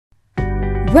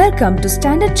Welcome to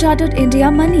Standard Chartered India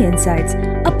Money Insights,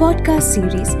 a podcast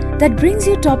series that brings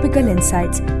you topical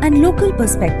insights and local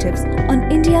perspectives on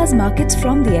India's markets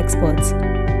from the experts.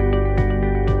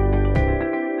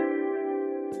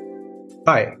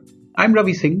 Hi, I'm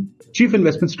Ravi Singh, Chief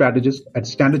Investment Strategist at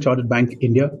Standard Chartered Bank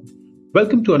India.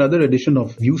 Welcome to another edition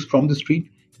of Views from the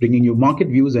Street, bringing you market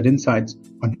views and insights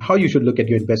on how you should look at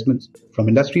your investments from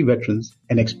industry veterans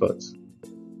and experts.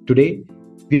 Today,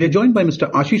 we are joined by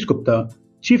Mr. Ashish Gupta,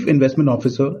 Chief Investment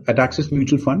Officer at Axis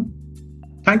Mutual Fund.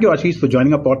 Thank you, Ashish, for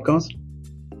joining our podcast.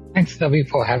 Thanks, Ravi,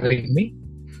 for having me.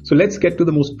 So let's get to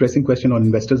the most pressing question on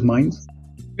investors' minds.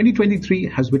 2023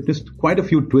 has witnessed quite a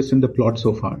few twists in the plot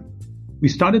so far. We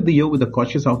started the year with a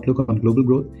cautious outlook on global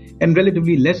growth and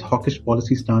relatively less hawkish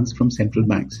policy stance from central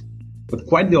banks. But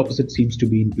quite the opposite seems to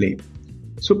be in play.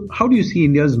 So how do you see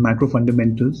India's macro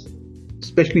fundamentals,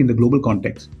 especially in the global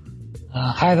context?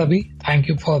 Hi, Ravi. Thank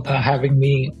you for having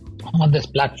me on this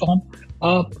platform.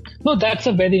 No, that's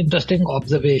a very interesting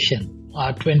observation.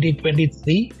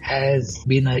 2023 has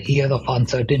been a year of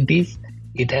uncertainties.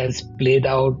 It has played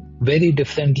out very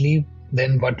differently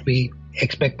than what we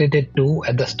expected it to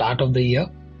at the start of the year.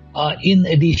 In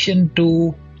addition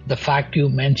to the fact you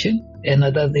mentioned,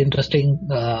 another interesting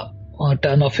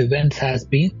turn of events has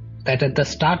been that at the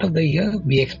start of the year,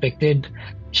 we expected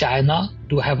China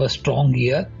to have a strong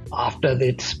year after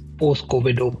its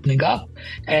post-COVID opening up,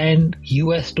 and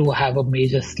US to have a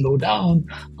major slowdown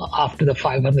after the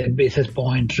 500 basis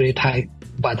point rate hike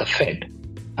by the Fed.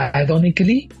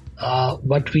 Ironically,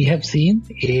 what we have seen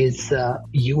is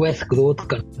US growth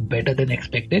better than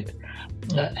expected.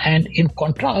 And in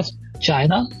contrast,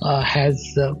 China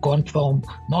has gone from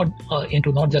not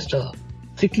just a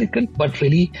cyclical, but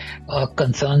really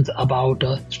concerns about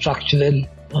a structural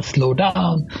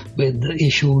slowdown with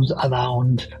issues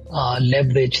around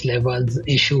leverage levels,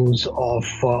 issues of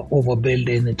overbuild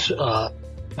in its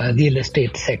real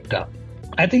estate sector.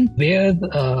 I think where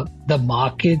the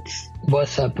markets were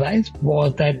surprised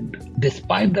was that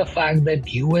despite the fact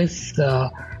that US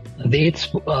rates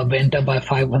went up by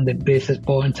 500 basis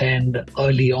points and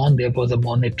early on there was a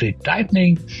monetary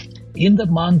tightening, in the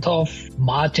month of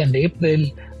March and April,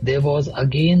 there was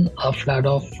again a flood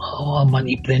of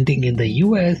money printing in the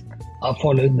US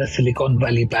following the Silicon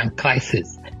Valley Bank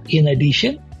crisis. In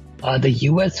addition, the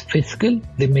US fiscal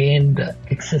remained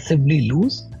excessively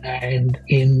loose, and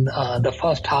in the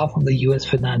first half of the US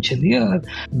financial year,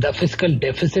 the fiscal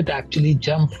deficit actually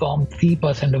jumped from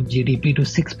 3% of GDP to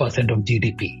 6% of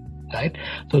GDP, right?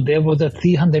 So there was a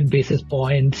 300 basis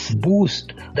points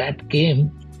boost that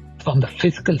came from the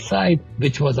fiscal side,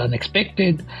 which was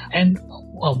unexpected. And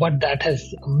what that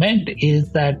has meant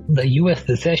is that the US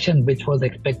recession, which was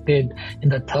expected in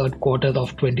the third quarter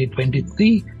of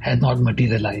 2023, has not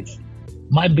materialized.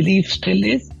 My belief still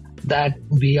is that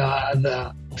we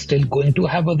are still going to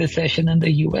have a recession in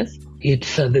the US.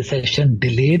 It's a recession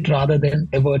delayed rather than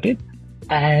averted.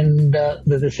 And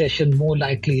the recession more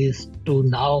likely is to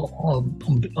now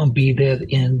be there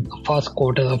in first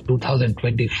quarter of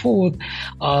 2024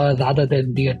 rather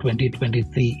than be a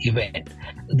 2023 event.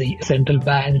 The central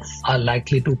banks are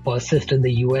likely to persist in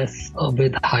the US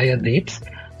with higher rates.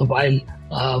 While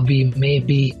we may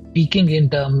be peaking in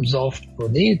terms of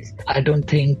rates, I don't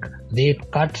think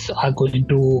rate cuts are going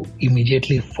to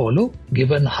immediately follow,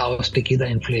 given how sticky the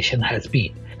inflation has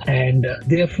been. And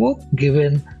therefore,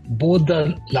 given both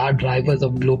the large drivers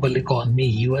of global economy,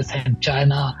 US and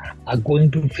China, are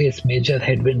going to face major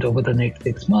headwinds over the next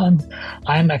 6 months,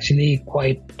 I'm actually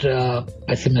quite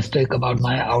pessimistic about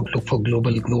my outlook for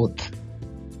global growth.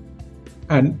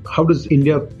 And how does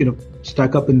India,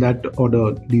 stack up in that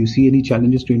order? Do you see any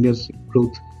challenges to India's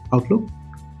growth outlook?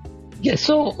 Yes,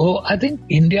 so I think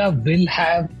India will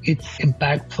have its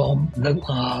impact from the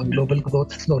global growth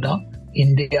slowdown.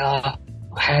 India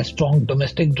has strong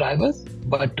domestic drivers,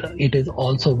 but it is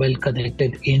also well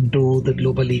connected into the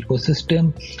global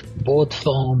ecosystem, both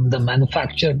from the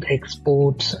manufactured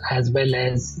exports as well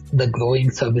as the growing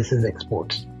services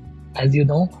exports. As you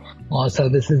know,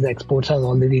 services exports are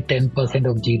already 10%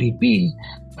 of GDP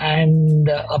and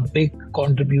a big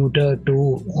contributor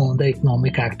to the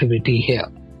economic activity here.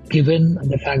 Given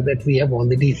the fact that we have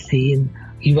already seen,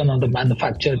 even on the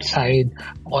manufactured side,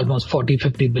 almost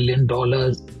 $40-50 billion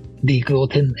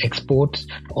degrowth in exports.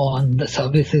 On the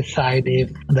services side,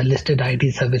 if the listed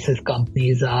IT services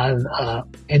companies are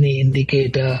any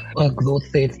indicator,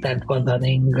 growth rates that were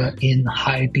running in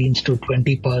high teens to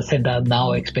 20% are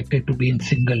now expected to be in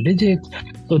single digits.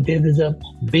 So there is a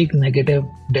big negative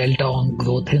delta on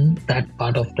growth in that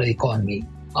part of the economy.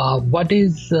 What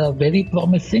is very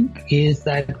promising is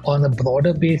that on a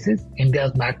broader basis,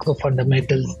 India's macro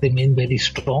fundamentals remain very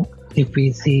strong. If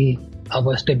we see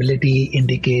our stability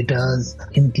indicators,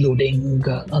 including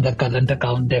the current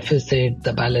account deficit,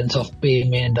 the balance of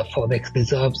payment, the forex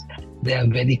reserves, they are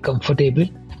very comfortable.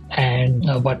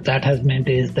 And what that has meant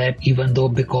is that even though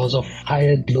because of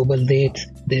higher global rates,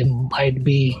 there might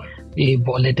be a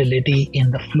volatility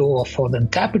in the flow of foreign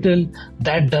capital,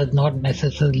 that does not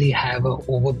necessarily have an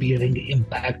overbearing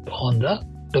impact on the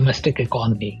domestic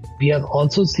economy. We are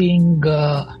also seeing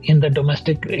in the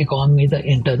domestic economy the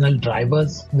internal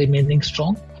drivers remaining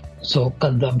strong. So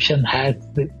consumption has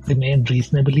remained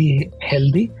reasonably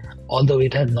healthy, although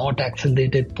it has not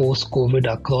accelerated post-COVID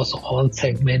across all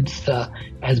segments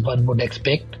as one would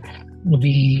expect.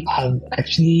 We are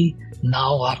actually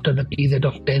now, after the period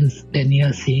of 10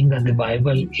 years, seeing a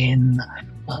revival in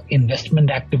investment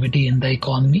activity in the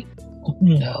economy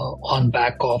on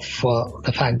back of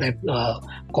the fact that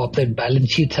corporate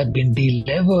balance sheets have been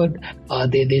delevered.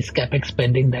 There is capex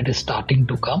spending that is starting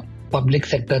to come. Public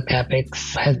sector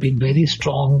capex has been very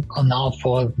strong now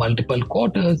for multiple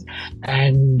quarters,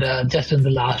 and just in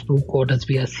the last 2 quarters,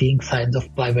 we are seeing signs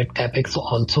of private capex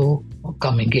also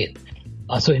coming in.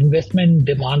 So investment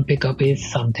demand pickup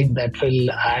is something that will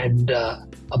add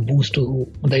a boost to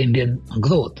the Indian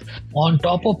growth. On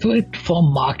top of it,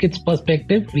 from markets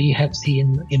perspective, we have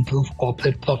seen improved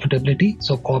corporate profitability.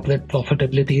 So corporate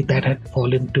profitability that had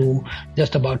fallen to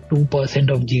just about 2%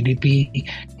 of GDP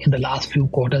in the last few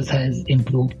quarters has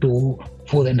improved to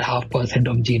 4.5%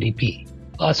 of GDP.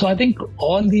 So I think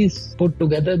all these put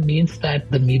together means that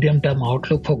the medium-term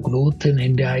outlook for growth in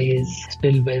India is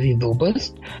still very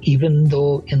robust, even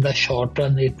though in the short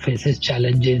run it faces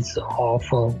challenges of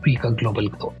weaker global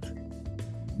growth.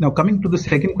 Now, coming to the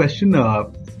second question,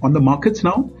 on the markets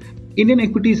now, Indian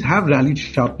equities have rallied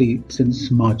sharply since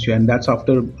March, and that's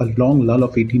after a long lull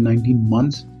of 18-19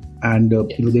 months. And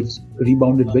they've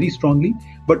rebounded very strongly.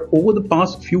 But over the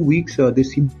past few weeks, they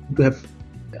seem to have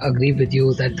agree with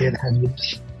you that there has been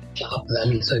sharp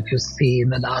rally. So if you see in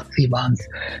the last 3 months,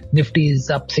 Nifty is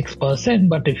up 6%,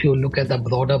 but if you look at the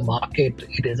broader market,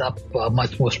 it is up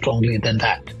much more strongly than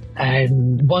that.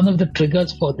 And one of the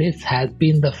triggers for this has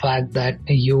been the fact that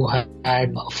you have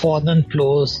had foreign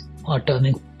flows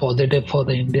turning positive for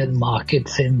the Indian market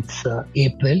since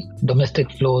April.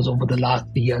 Domestic flows over the last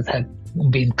 3 years have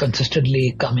been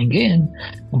consistently coming in,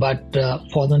 but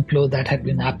foreign flow that had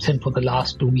been absent for the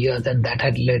last 2 years, and that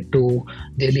had led to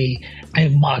really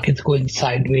markets going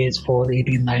sideways for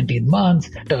 18-19 months,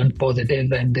 turned positive,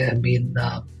 and there have been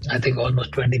I think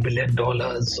almost $20 billion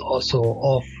or so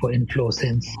of inflow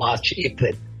since March,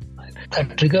 April. The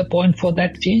trigger point for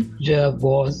that change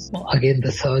was again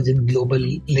the surge in global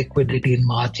liquidity in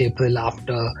March, April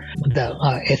after the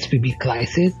SVB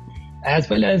crisis, as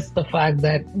well as the fact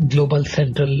that global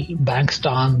central bank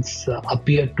stance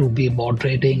appeared to be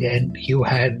moderating, and you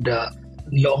had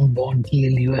long bond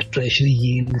yield, US Treasury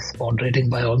yields moderating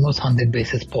by almost 100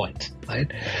 basis points,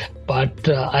 right? But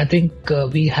I think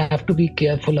we have to be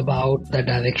careful about the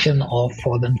direction of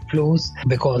foreign flows,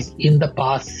 because in the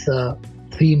past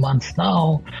 3 months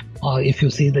now, if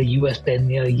you see the US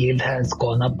 10-year yield has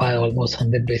gone up by almost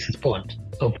 100 basis points.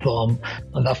 So from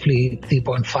roughly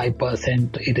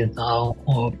 3.5%, it is now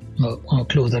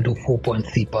closer to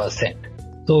 4.3%.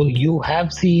 So you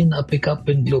have seen a pickup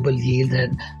in global yields,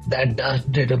 and that does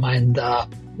determine the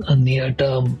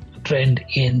near-term trend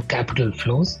in capital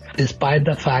flows, despite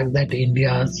the fact that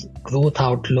India's growth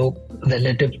outlook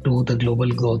relative to the global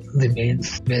growth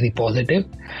remains very positive.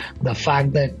 The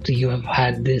fact that you have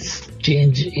had this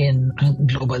change in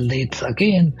global rates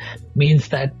again means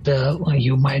that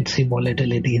you might see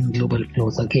volatility in global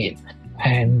flows again.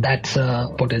 And that's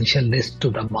a potential risk to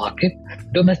the market.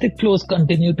 Domestic flows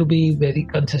continue to be very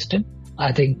consistent.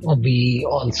 I think we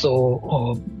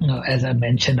also, as I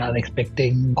mentioned, are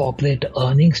expecting corporate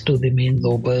earnings to remain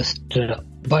robust,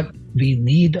 but we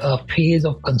need a phase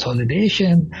of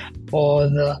consolidation for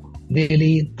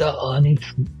really the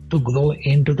earnings to grow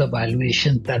into the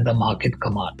valuation that the market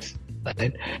commands.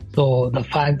 Right? So the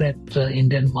fact that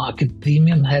Indian market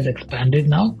premium has expanded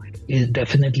now is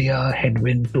definitely a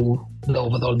headwind to the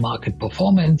overall market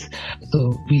performance.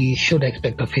 So we should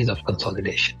expect a phase of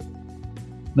consolidation.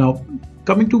 Now,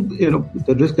 coming to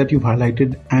the risk that you've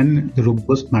highlighted and the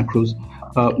robust macros,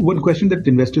 one question that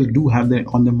investors do have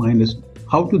on their mind is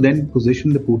how to then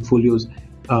position the portfolios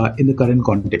in the current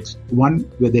context. One,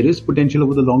 where there is potential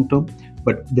over the long term,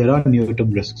 but there are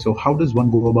near-term risks. So how does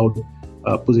one go about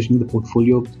positioning the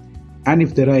portfolio? And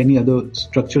if there are any other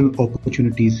structural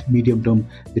opportunities medium term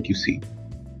that you see?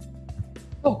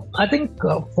 So I think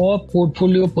for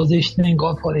portfolio positioning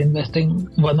or for investing,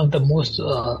 one of the most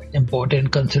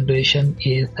important consideration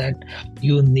is that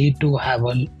you need to have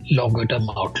a longer term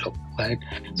outlook, right?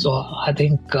 So I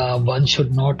think one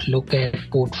should not look at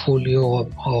portfolio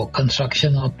or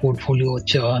construction or portfolio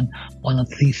churn on a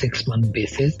 3-6 month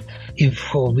basis.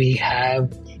 If we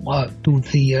have a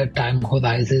 2-3 year time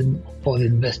horizon for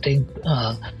investing,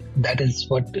 that is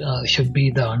what should be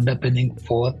the underpinning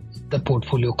for the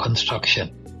portfolio construction.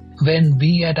 When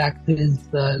we at Axis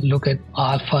look at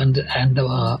our fund and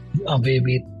the way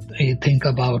we think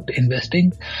about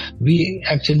investing, we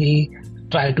actually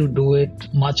try to do it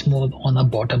much more on a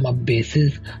bottom-up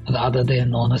basis rather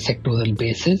than on a sectoral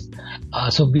basis.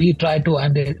 So we try to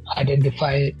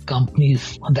identify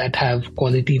companies that have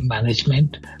quality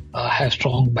management, have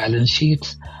strong balance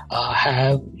sheets,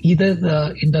 have either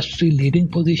the industry-leading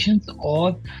positions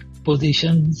or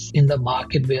positions in the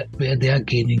market where they are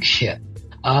gaining share.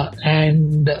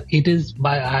 And it is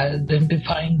by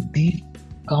identifying these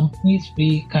companies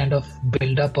we kind of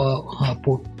build up a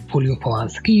portfolio for our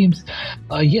schemes.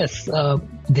 Yes,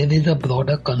 there is a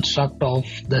broader construct of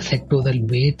the sectoral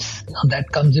weights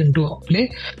that comes into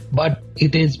play, but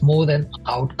it is more an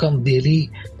outcome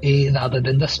really rather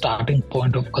than the starting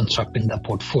point of constructing the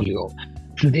portfolio.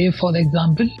 Today, for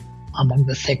example, among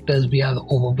the sectors we are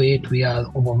overweight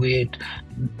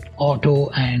auto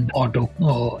and auto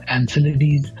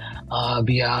ancillaries.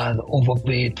 We are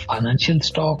overweight financial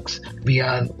stocks. We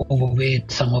are overweight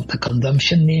some of the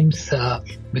consumption names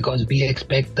because we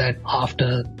expect that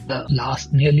after the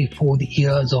last nearly 4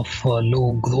 years of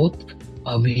low growth,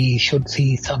 we should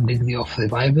see some degree of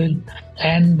revival.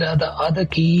 And the other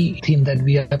key theme that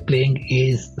we are playing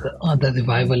is the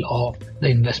revival of the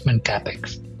investment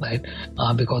capex, right?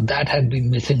 Because that had been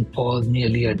missing for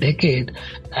nearly a decade.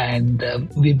 And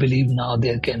we believe now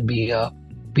there can be a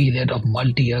period of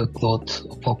multi-year growth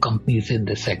for companies in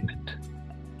this segment.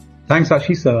 Thanks,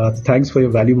 Ashish. Thanks for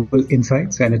your valuable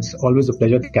insights. And it's always a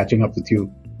pleasure catching up with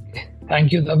you.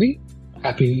 Thank you, Ravi.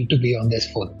 Happy to be on this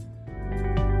forum.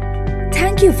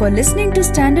 Thank you for listening to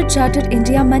Standard Chartered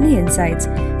India Money Insights.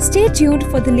 Stay tuned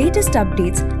for the latest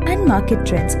updates and market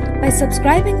trends by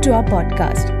subscribing to our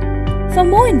podcast. For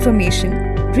more information,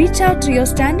 reach out to your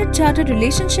Standard Chartered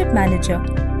Relationship Manager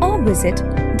or visit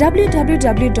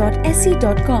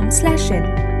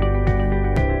www.se.com/in.